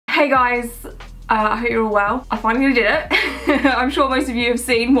Hey guys, I hope you're all well. I finally did it. I'm sure most of you have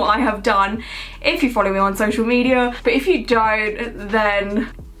seen what I have done if you follow me on social media, but if you don't,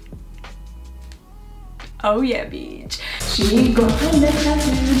 then oh yeah, bitch. She got her neck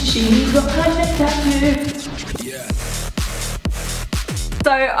tattooed, she got her neck tattooed. Yeah.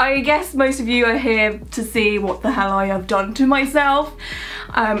 So I guess most of you are here to see what the hell I have done to myself.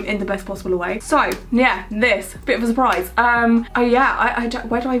 In the best possible way. So yeah, this bit of a surprise. Oh yeah,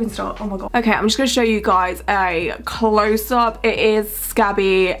 where do I even start? Oh my god. Okay, I'm just gonna show you guys a close-up. It is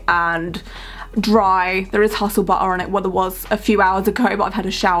scabby and dry. There is hustle butter on it. Well, there was a few hours ago, but I've had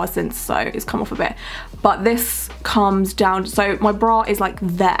a shower since, so it's come off a bit. But this comes down, so my bra is like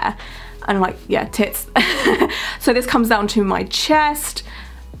there, and like, yeah, tits. So this comes down to my chest,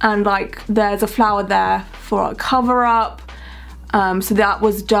 and like there's a flower there for a cover-up. So that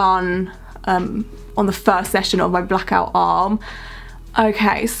was done on the first session of my blackout arm.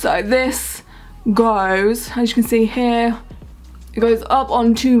 Okay, so this goes, as you can see here, it goes up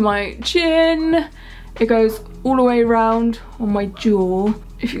onto my chin. It goes all the way around on my jaw,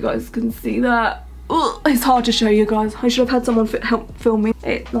 if you guys can see that. Ugh, it's hard to show you guys. I should have had someone help film me.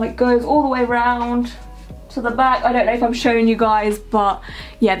 It like goes all the way around to the back. I don't know if I'm showing you guys, but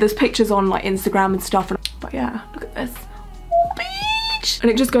yeah, there's pictures on like Instagram and stuff. But yeah, look at this.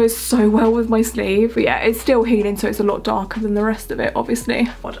 And it just goes so well with my sleeve. But yeah, it's still healing, so it's a lot darker than the rest of it, obviously.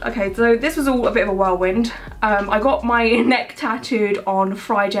 Okay, so this was all a bit of a whirlwind. I got my neck tattooed on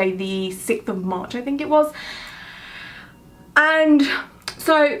Friday the 6th of March, I think it was. And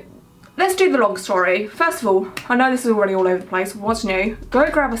so let's do the long story. First of all, I know this is already all over the place. What's new?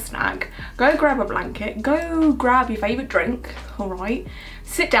 Go grab a snack, go grab a blanket, go grab your favourite drink, all right?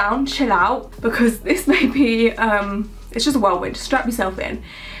 Sit down, chill out, because this may be, it's just a whirlwind. Strap yourself in.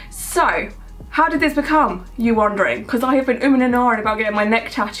 So, how did this become, you wondering? Because I have been umming and ahhing about getting my neck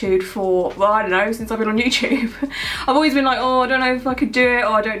tattooed for, well, I don't know, since I've been on YouTube. I've always been like, oh, I don't know if I could do it,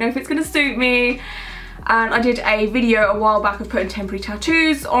 or I don't know if it's going to suit me. And I did a video a while back of putting temporary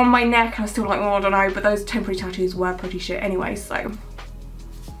tattoos on my neck, and I was still like, oh, I don't know, but those temporary tattoos were pretty shit anyway, so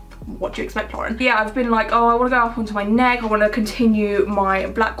what do you expect, Lauren? Yeah, I've been like, oh, I want to go up onto my neck, I want to continue my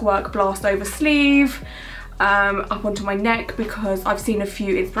black work blast over sleeve up onto my neck, because I've seen a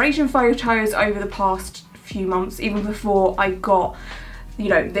few inspiration photos over the past few months, even before I got, you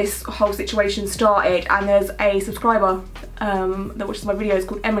know, this whole situation started. And there's a subscriber that watches my videos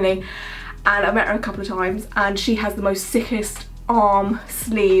called Emily, and I met her a couple of times, and she has the most sickest arm,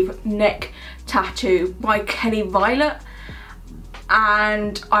 sleeve, neck tattoo by Kelly Violet.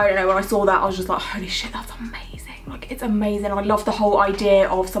 And I don't know, when I saw that I was just like, holy shit, that's amazing. Like, it's amazing. I love the whole idea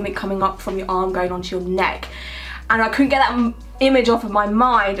of something coming up from your arm going onto your neck, and I couldn't get that image off of my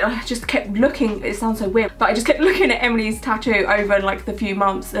mind. I just kept looking, it sounds so weird, but I just kept looking at Emily's tattoo over like the few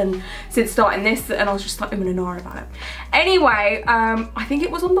months and since starting this, and I was just like umming and ahhing about it. Anyway, I think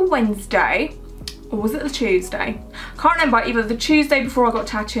it was on the Wednesday, or was it the Tuesday? Can't remember, either the Tuesday before I got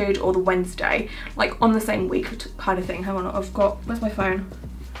tattooed or the Wednesday, like on the same week kind of thing. Hang on, I've got, where's my phone?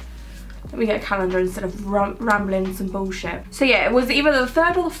 Let me get a calendar instead of rambling some bullshit. So yeah, it was either the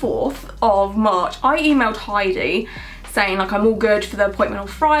 3rd or the 4th of March. I emailed Heidi saying like, I'm all good for the appointment on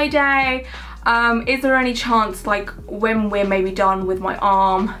Friday. Is there any chance, like, when we're maybe done with my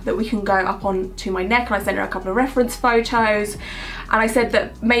arm, that we can go up onto my neck? And I sent her a couple of reference photos, and I said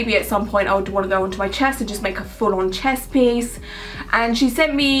that maybe at some point I would want to go onto my chest and just make a full-on chest piece. And she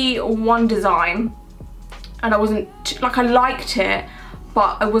sent me one design, and I wasn't, like, I liked it,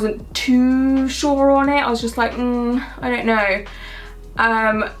 but I wasn't too sure on it. I was just like, I don't know.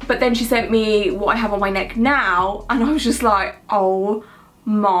 But then she sent me what I have on my neck now, and I was just like, oh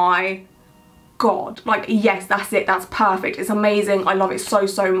my god, like, yes, that's it, that's perfect, it's amazing, I love it so,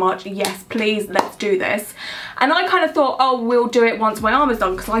 so much, yes, please, let's do this. And I kind of thought, oh, we'll do it once my arm is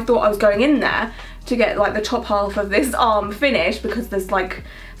done, because I thought I was going in there to get like the top half of this arm finished, because there's like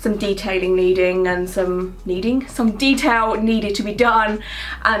some detailing needing and some detail needed to be done,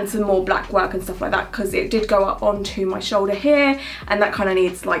 and some more black work and stuff like that, because it did go up onto my shoulder here, and that kind of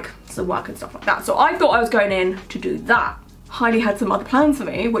needs like some work and stuff like that. So I thought I was going in to do that. Heidi had some other plans for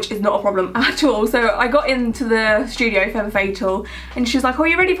me, which is not a problem at all. So I got into the studio, Femme Fatal, and she was like, oh, are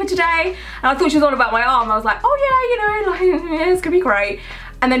you ready for today? And I thought she was on about my arm. I was like, oh yeah, you know, like, yeah, it's gonna be great.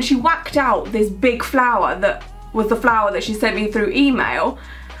 And then she whacked out this big flower that was the flower that she sent me through email.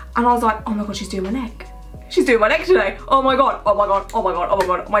 And I was like, oh my god, she's doing my neck. She's doing my neck today. Oh my god, oh my god, oh my god, oh my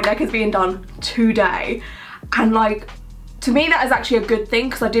god. My neck is being done today. And like, to me that is actually a good thing,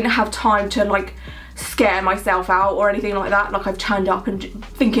 because I didn't have time to like scare myself out or anything like that. Like, I've turned up and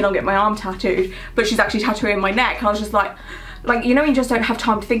thinking I'll get my arm tattooed, but she's actually tattooing my neck, and I was just like, like, you know, you just don't have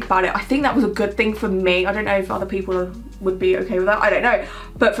time to think about it. I think that was a good thing for me. I don't know if other people would be okay with that, I don't know,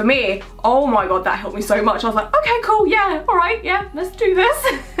 but for me, oh my god, that helped me so much. I was like, okay, cool, yeah, all right, yeah, let's do this.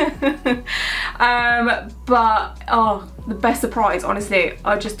 But oh, the best surprise, honestly.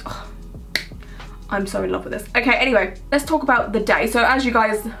 I'm so in love with this. Okay, anyway, let's talk about the day. So as you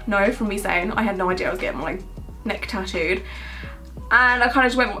guys know from me saying, I had no idea I was getting my neck tattooed. And I kind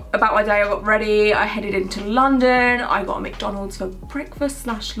of just went about my day. I got ready, I headed into London. I got a McDonald's for breakfast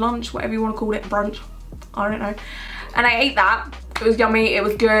 / lunch, whatever you want to call it, brunch, I don't know. And I ate that. It was yummy, it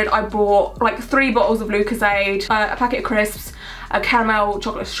was good. I bought like 3 bottles of Lucozade, a packet of crisps, a caramel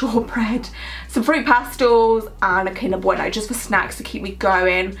chocolate shortbread, some fruit pastels, and a Kinder Bueno just for snacks to keep me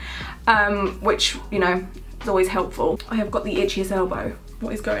going, which, you know, is always helpful. I have got the itchiest elbow.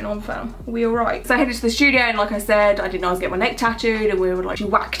 What is going on, fam? Are we all right? So I headed to the studio, and like I said, I didn't know I was getting my neck tattooed, and we were like, she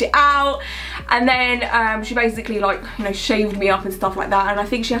whacked it out, and then she basically, like, you know, shaved me up and stuff like that. And I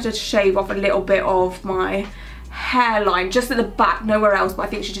think she had to shave off a little bit of my hairline, just at the back, nowhere else, but I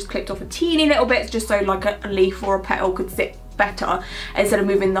think she just clipped off a teeny little bit, just so like a leaf or a petal could sit better instead of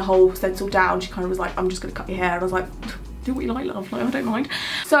moving the whole stencil down. She kind of was like, I'm just gonna cut your hair, and I was like, do what you like, love, like, I don't mind.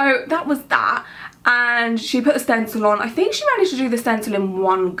 So that was that. And she put the stencil on. I think she managed to do the stencil in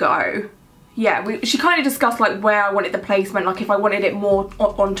one go. Yeah, she kind of discussed like where I wanted the placement, like if I wanted it more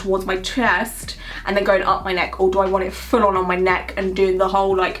on towards my chest and then going up my neck, or do I want it full on my neck and doing the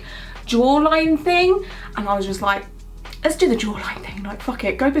whole like jawline thing. And I was just like, let's do the jawline thing, like fuck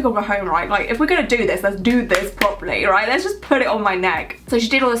it, go big or go home, right? Like if we're gonna do this, let's do this properly, right? Let's just put it on my neck. So she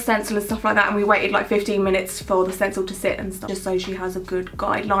did all the stencil and stuff like that, and we waited like 15 minutes for the stencil to sit and stuff, just so she has a good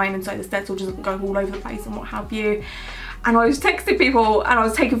guideline and so the stencil doesn't go all over the place and what have you. And I was texting people and I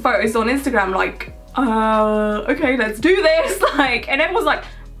was taking photos on Instagram like, okay, let's do this, like, and everyone's like,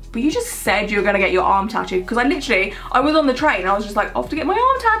 but you just said you were gonna get your arm tattooed. Because I was on the train and I was just like, off to get my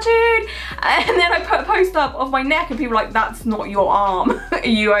arm tattooed. And then I put a post up of my neck and people were like, that's not your arm. Are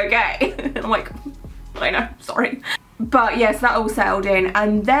you okay? And I'm like, I know, sorry. But yes, that all settled in.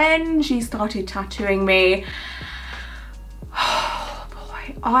 And then she started tattooing me. Oh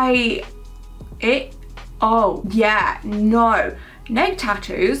boy, oh yeah, no. Neck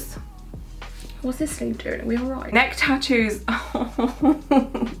tattoos. What's this sleeve doing? Are we alright? Neck tattoos.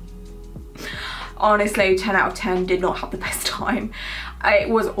 Honestly, 10 out of 10, did not have the best time. It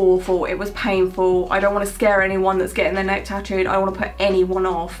was awful, it was painful. I don't want to scare anyone that's getting their neck tattooed. I don't want to put anyone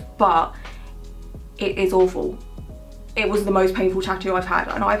off, but it is awful. It was the most painful tattoo I've had,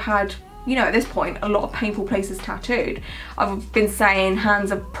 and I've had, you know, at this point, a lot of painful places tattooed. I've been saying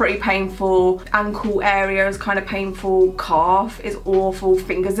hands are pretty painful, ankle area is kind of painful, calf is awful,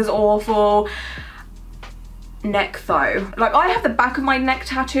 fingers is awful. Neck though, like I have the back of my neck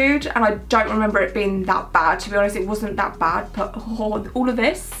tattooed and I don't remember it being that bad, to be honest. It wasn't that bad, but oh, all of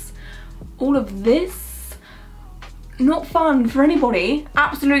this, not fun for anybody.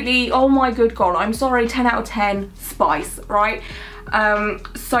 Absolutely, oh my good god, I'm sorry, 10 out of 10 spice, right?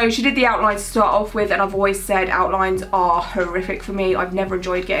 So she did the outlines to start off with, and I've always said outlines are horrific for me. I've never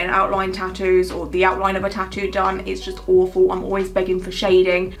enjoyed getting outline tattoos or the outline of a tattoo done. It's just awful. I'm always begging for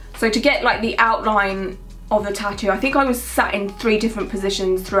shading. So to get like the outline of the tattoo, I think I was sat in 3 different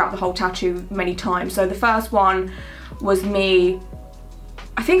positions throughout the whole tattoo many times. So the first one was me,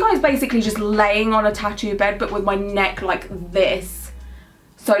 I think I was basically just laying on a tattoo bed but with my neck like this.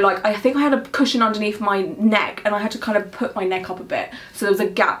 So like I think I had a cushion underneath my neck and I had to kind of put my neck up a bit, so there was a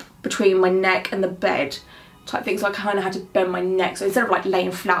gap between my neck and the bed type thing, so I kind of had to bend my neck. So instead of like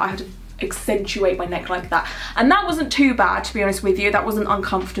laying flat, I had to accentuate my neck like that, and that wasn't too bad, to be honest with you. That wasn't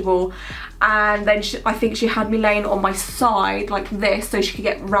uncomfortable. And then I think she had me laying on my side like this so she could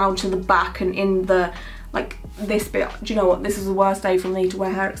get round to the back and in the like this bit. Do you know what, this is the worst day for me to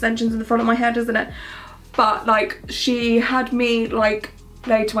wear hair extensions in the front of my head, isn't it? But like she had me like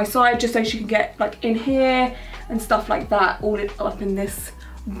laid to my side just so she could get like in here and stuff like that, all up in this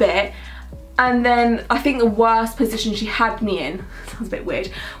bit. And then I think the worst position she had me in, sounds a bit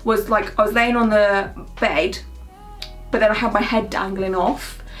weird, was like I was laying on the bed, but then I had my head dangling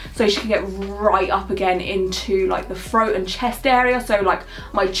off so she could get right up again into like the throat and chest area, so like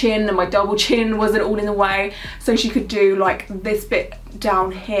my chin and my double chin wasn't all in the way, so she could do like this bit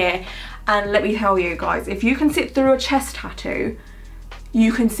down here. And let me tell you guys, if you can sit through a chest tattoo,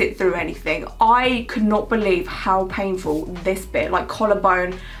 you can sit through anything. I could not believe how painful this bit, like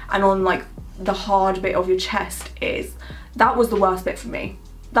collarbone and on like the hard bit of your chest is. That was the worst bit for me.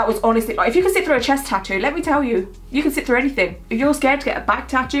 That was honestly, like, if you can sit through a chest tattoo, let me tell you, you can sit through anything. If you're scared to get a back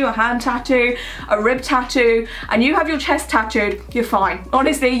tattoo, a hand tattoo, a rib tattoo, and you have your chest tattooed, you're fine.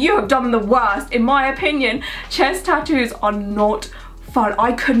 Honestly, you have done the worst. In my opinion, chest tattoos are not fun.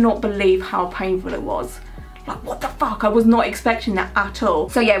 I could not believe how painful it was. Like, what the fuck? I was not expecting that at all.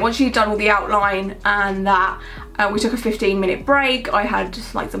 So yeah, once she'd done all the outline and that, we took a 15-minute break. I had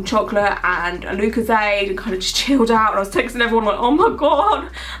just like some chocolate and a Lucozade and kind of just chilled out. And I was texting everyone like, oh my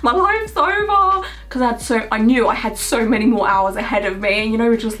god, my life's over. Because I knew I had so many more hours ahead of me. And you know,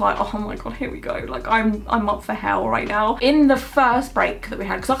 we're just like, oh my god, here we go. Like, I'm up for hell right now. In the first break that we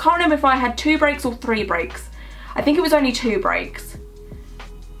had, because I can't remember if I had 2 breaks or 3 breaks. I think it was only 2 breaks,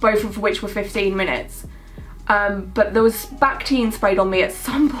 both of which were 15 minutes. But there was Bactine sprayed on me at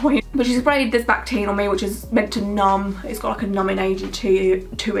some point. But she sprayed this Bactine on me, which is meant to numb. It's got like a numbing agent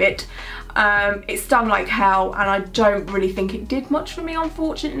to it. It stung like hell, and I don't really think it did much for me,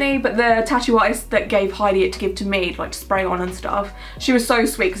 unfortunately. But the tattoo artist that gave Heidi it to give to me, like to spray on and stuff, she was so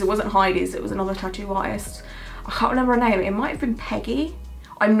sweet, because it wasn't Heidi's, it was another tattoo artist. I can't remember her name. It might have been Peggy.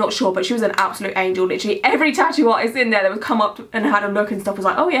 I'm not sure, but she was an absolute angel. Literally every tattoo artist in there that would come up and had a look and stuff was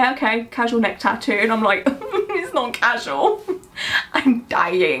like, oh yeah, okay, casual neck tattoo. And I'm like, it's not casual. I'm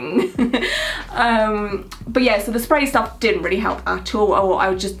dying. But yeah, so the spray stuff didn't really help at all. Or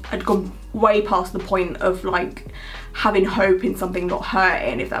I'd gone way past the point of like having hope in something not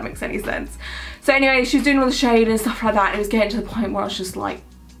hurting, if that makes any sense. So anyway, she was doing all the shade and stuff like that, and it was getting to the point where I was just like,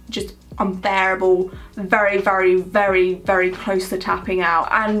 just unbearable, very, very, very, very close to tapping out.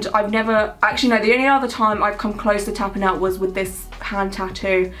 And I've never, actually no, the only other time I've come close to tapping out was with this hand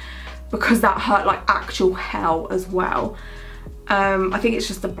tattoo, because that hurt like actual hell as well. I think it's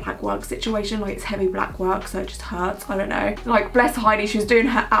just the black work situation, like it's heavy black work, so it just hurts, I don't know. Like, bless Heidi, she was doing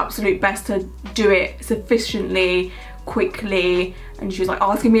her absolute best to do it sufficiently quickly, and she was like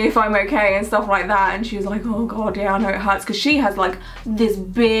asking me if I'm okay and stuff like that, and she was like, oh god, yeah, I know it hurts, because she has like this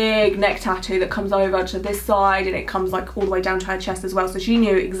big neck tattoo that comes over to this side, and it comes like all the way down to her chest as well, so she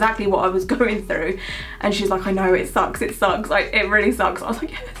knew exactly what I was going through, and she's like, I know, it sucks, like it really sucks. I was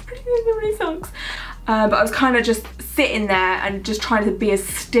like, yeah, it really sucks. But I was kind of just sitting there and just trying to be as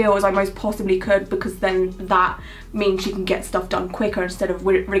still as I most possibly could, because then that means you can get stuff done quicker instead of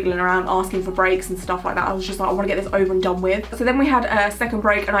wriggling around asking for breaks and stuff like that. I was just like, I want to get this over and done with. So then we had a second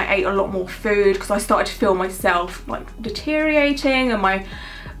break, and I ate a lot more food because I started to feel myself like deteriorating, and my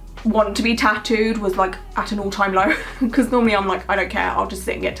want to be tattooed was like at an all-time low, because normally I'm like, I don't care, I'll just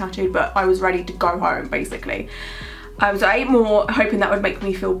sit and get tattooed, but I was ready to go home basically. So I ate more, hoping that would make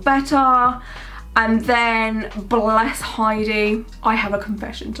me feel better. And then, bless Heidi, I have a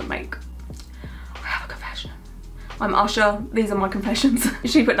confession to make. I have a confession. I'm Usher, these are my confessions.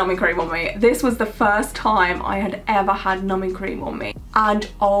 She put numbing cream on me. This was the first time I had ever had numbing cream on me. And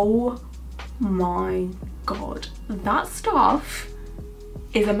oh my god, that stuff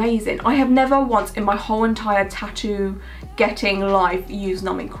is amazing. I have never once in my whole entire tattoo getting life used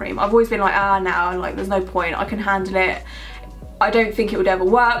numbing cream. I've always been like, ah, no, like there's no point, I can handle it. I don't think it would ever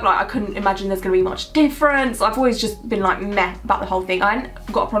work, like I couldn't imagine there's gonna be much difference. I've always just been like meh about the whole thing. I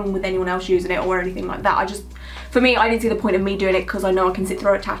hadn't got a problem with anyone else using it or anything like that. For me, I didn't see the point of me doing it because I know I can sit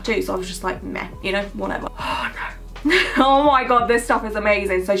through a tattoo, so I was just like meh, you know, whatever. Oh no. Oh my god, this stuff is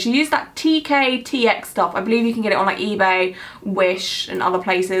amazing. So she used that TKTX stuff. I believe you can get it on like eBay, Wish and other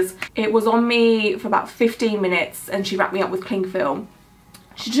places. It was on me for about 15 minutes and she wrapped me up with cling film.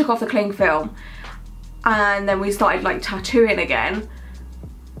 She took off the cling film, and then we started like tattooing again.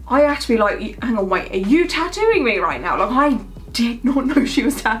 I had to be like, hang on, wait, are you tattooing me right now? Like, I did not know she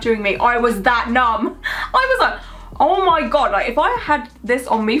was tattooing me. I was that numb. I was like, oh my god, like if I had this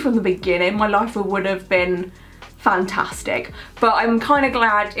on me from the beginning, my life would have been fantastic. But I'm kind of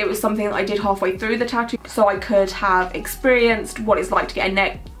glad it was something that I did halfway through the tattoo, so I could have experienced what it's like to get a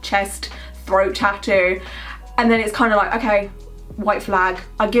neck, chest, throat tattoo. And then it's kind of like, okay, white flag,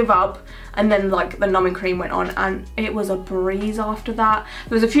 I give up. And then like the numbing cream went on, and it was a breeze after that.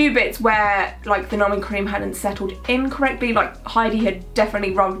 There was a few bits where like the numbing cream hadn't settled in correctly, like Heidi had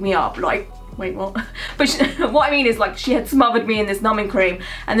definitely rubbed me up, like, wait, what? But what I mean is like she had smothered me in this numbing cream,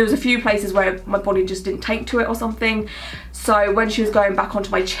 and there was a few places where my body just didn't take to it or something. So when she was going back onto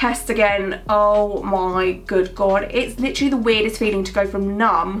my chest again, oh my good god, it's literally the weirdest feeling to go from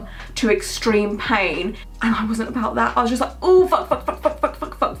numb to extreme pain, and I wasn't about that. I was just like, oh fuck, fuck, fuck, fuck, fuck,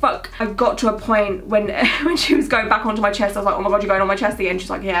 fuck, fuck, fuck. I got to a point when she was going back onto my chest, I was like, oh my god, you're going on my chest again?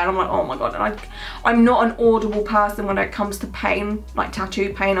 She's like, yeah, and I'm like, oh my god. And I'm not an audible person when it comes to pain, like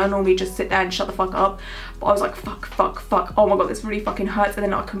tattoo pain. I normally just sit there and shut the fuck up, but I was like, fuck, fuck, fuck, oh my god, this really fucking hurts. And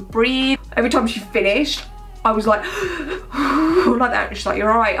then I couldn't breathe. Every time she finished, I was like, like that. She's like,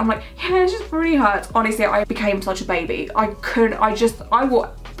 you're alright. I'm like, yeah, it just really hurts. Honestly, I became such a baby. I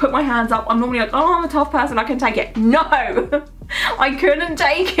will put my hands up. I'm normally like, oh, I'm a tough person, I can take it. No, I couldn't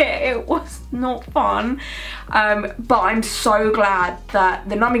take it. It was not fun. But I'm so glad that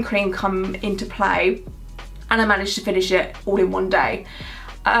the numbing cream come into play and I managed to finish it all in one day.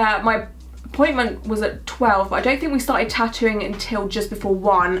 My appointment was at 12, but I don't think we started tattooing until just before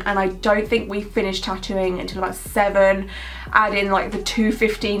 1, and I don't think we finished tattooing until about 7, add in like the 2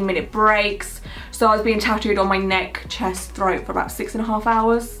 15-minute breaks. So I was being tattooed on my neck, chest, throat for about 6.5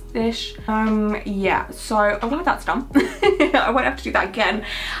 hours-ish. Yeah, so I'm glad that's done. I won't have to do that again.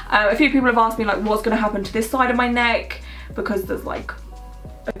 A few people have asked me like what's gonna happen to this side of my neck, because there's like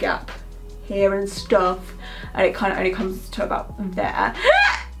a gap here and stuff, and it kind of only comes to about there.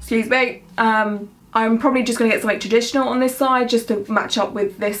 Excuse me. I'm probably just gonna get something traditional on this side just to match up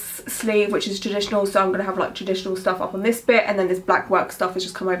with this sleeve, which is traditional. So I'm gonna have like traditional stuff up on this bit, and then this black work stuff has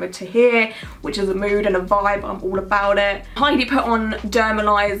just come over to here, which is a mood and a vibe. I'm all about it. Heidi put on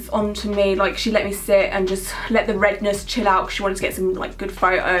Dermalize onto me, like she let me sit and just let the redness chill out because she wanted to get some like good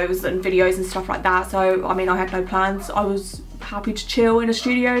photos and videos and stuff like that. So I mean, I had no plans. I was happy to chill in a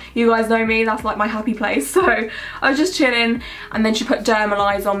studio. You guys know me, that's like my happy place. So I was just chilling, and then she put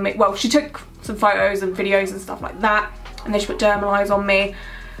Dermalize on me. Well, she took some photos and videos and stuff like that, and then she put Dermalize on me.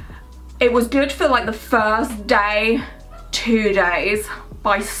 It was good for like the first day, 2 days.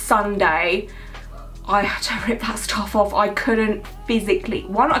 By Sunday I had to rip that stuff off. I couldn't physically,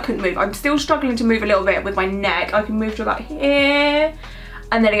 I couldn't move. I'm still struggling to move a little bit with my neck. I can move to about here,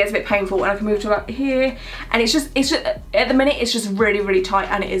 and then it gets a bit painful, and I can move to about here, and it's just at the minute it's just really tight,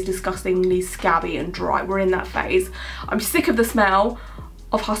 and it is disgustingly scabby and dry. We're in that phase. I'm sick of the smell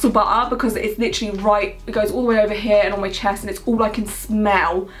of Hustle Butter because it's literally right, it goes all the way over here and on my chest, and it's all I can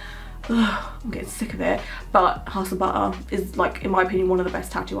smell. Ugh, I'm getting sick of it. But Hustle Butter is like, in my opinion, one of the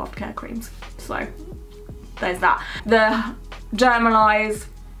best tattoo aftercare creams. So there's that. The Dermalize,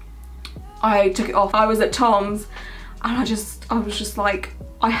 I took it off. I was at Tom's, and I was just like,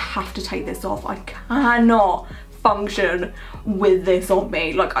 I have to take this off. I cannot function with this on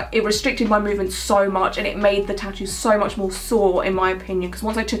me. Like, it restricted my movement so much, and it made the tattoo so much more sore, in my opinion, because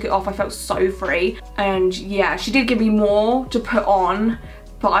once I took it off I felt so free. And yeah, she did give me more to put on,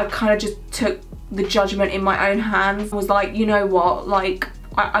 but I kind of just took the judgment in my own hands. I was like, you know what, like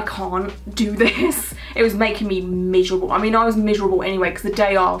I can't do this. It was making me miserable. I mean, I was miserable anyway, because the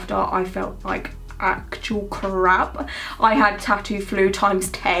day after I felt like actual crap. I had tattoo flu times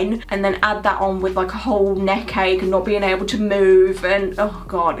 10, and then add that on with like a whole neck ache and not being able to move, and oh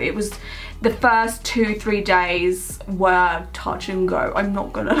god, it was, the first 2-3 days were touch and go. I'm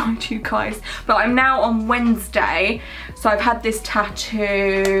not gonna lie to you guys. But I'm now on Wednesday, so I've had this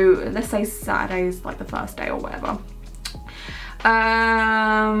tattoo, let's say Saturday is like the first day or whatever.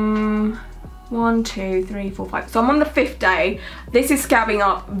 1, 2, 3, 4, 5. So I'm on the 5th day. This is scabbing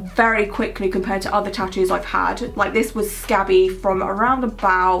up very quickly compared to other tattoos I've had. Like, this was scabby from around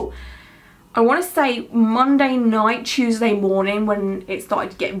about, I want to say Monday night, Tuesday morning, when it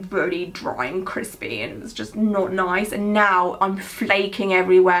started getting really dry and crispy, and it was just not nice. And now I'm flaking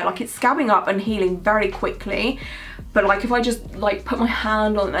everywhere. Like, it's scabbing up and healing very quickly. But like, if I just like put my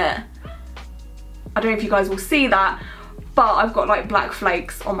hand on it, I don't know if you guys will see that, but I've got like black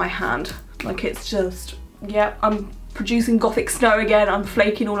flakes on my hand. Like, it's just, yeah, I'm producing gothic snow again. I'm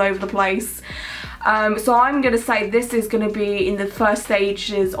flaking all over the place. So I'm going to say this is going to be in the first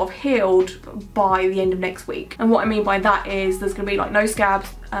stages of healed by the end of next week. And what I mean by that is there's going to be like no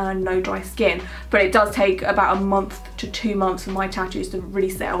scabs and no dry skin. But it does take about 1 month to 2 months for my tattoos to really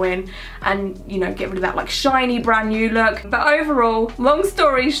settle in and, you know, get rid of that like shiny brand new look. But overall, long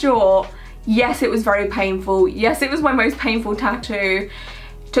story short, yes, it was very painful. Yes, it was my most painful tattoo.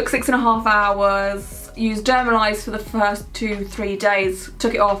 Took 6.5 hours, used Dermalize for the first 2-3 days,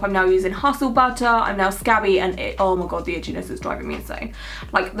 took it off. I'm now using Hustle Butter, I'm now scabby, and oh my god, the itchiness is driving me insane.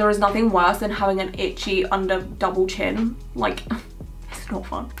 Like, there is nothing worse than having an itchy under double chin. Like, it's not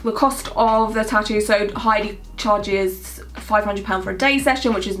fun. The cost of the tattoo, so Heidi charges £500 for a day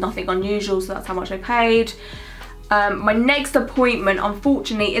session, which is nothing unusual, so that's how much I paid. My next appointment,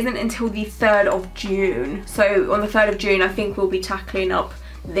 unfortunately, isn't until the 3rd of June. So on the 3rd of June, I think we'll be tackling up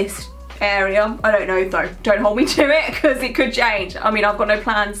this area. I don't know though, don't hold me to it, because it could change. I mean, I've got no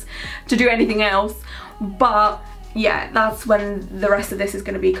plans to do anything else, but yeah, that's when the rest of this is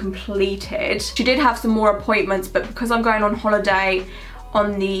going to be completed. She did have some more appointments, but because I'm going on holiday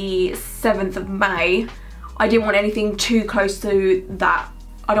on the 7th of May, I didn't want anything too close to that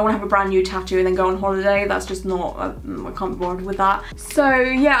I don't want to have a brand new tattoo and then go on holiday. That's just not, I can't be bothered with that. So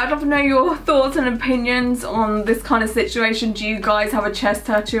yeah, I'd love to know your thoughts and opinions on this kind of situation. Do you guys have a chest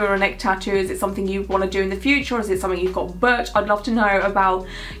tattoo or a neck tattoo? Is it something you want to do in the future, or is it something you've got booked? I'd love to know about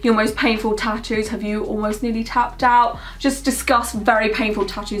your most painful tattoos. Have you almost nearly tapped out? Just discuss very painful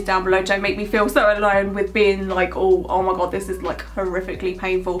tattoos down below. Don't make me feel so alone with being like, oh my god, this is like horrifically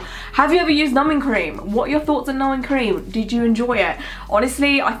painful. Have you ever used numbing cream? What are your thoughts on numbing cream? Did you enjoy it?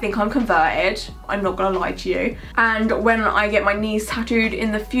 Honestly, I think I'm converted. I'm not gonna lie to you. And when I get my knees tattooed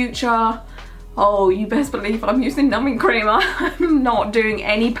in the future, oh, you best believe I'm using numbing cream. I'm not doing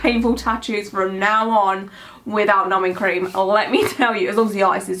any painful tattoos from now on without numbing cream. Let me tell you, as long as the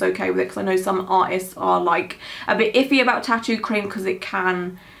artist is okay with it, because I know some artists are like a bit iffy about tattoo cream because it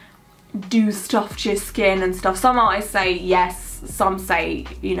can do stuff to your skin and stuff. Some artists say yes, some say,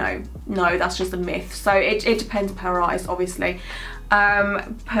 you know, no, that's just a myth. So it depends per artist, obviously.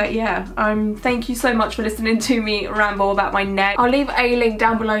 But yeah, thank you so much for listening to me ramble about my neck. I'll leave a link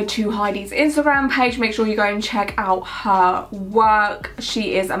down below to Heidi's Instagram page. Make sure you go and check out her work.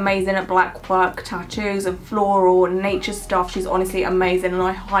 She is amazing at black work, tattoos and floral and nature stuff. She's honestly amazing and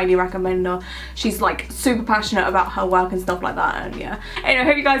I highly recommend her. She's like super passionate about her work and stuff like that, and yeah. Anyway, I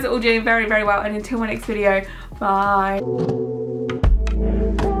hope you guys are all doing very, very well, and until my next video, bye.